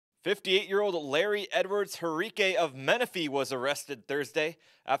58-year-old Larry Edwards Henrique of MENIFEE was arrested Thursday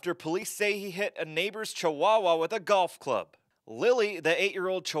after police say he hit a neighbor's Chihuahua with a golf club. Lily, the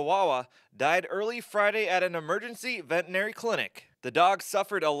 8-year-old Chihuahua, died early Friday at an emergency veterinary clinic. The dog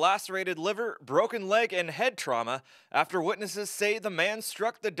suffered a lacerated liver, broken leg, and head trauma after witnesses say the man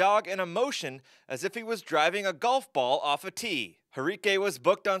struck the dog in a motion as if he was driving a golf ball off a tee. Henrique was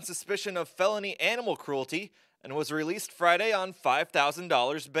booked on suspicion of felony animal cruelty and was released Friday on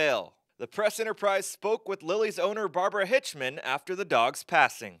 $5,000 bail. The Press Enterprise spoke with Lily's owner Barbara Hitchman after the dog's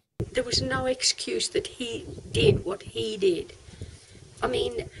passing. There was no excuse that he did what he did.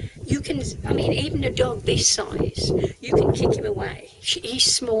 Even a dog this size, you can kick him away. He's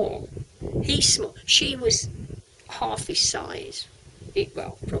small. She was half his size.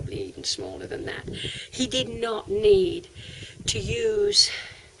 Probably even smaller than that. He did not need to use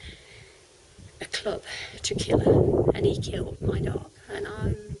a club to kill her, and he killed my dog. And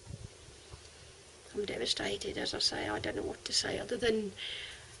I'm devastated, as I say. I don't know what to say other than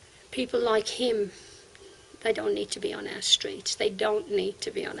people like him. They don't need to be on our streets. They don't need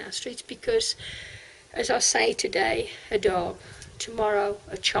to be on our streets because, as I say today, a dog, tomorrow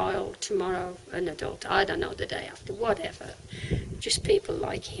a child, tomorrow an adult, I don't know, the day after, whatever. Just people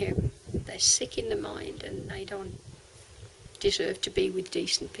like him. They're sick in the mind and they don't deserve to be with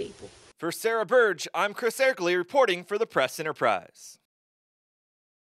decent people. For Sarah Burge, I'm Chris Erkley reporting for the Press Enterprise.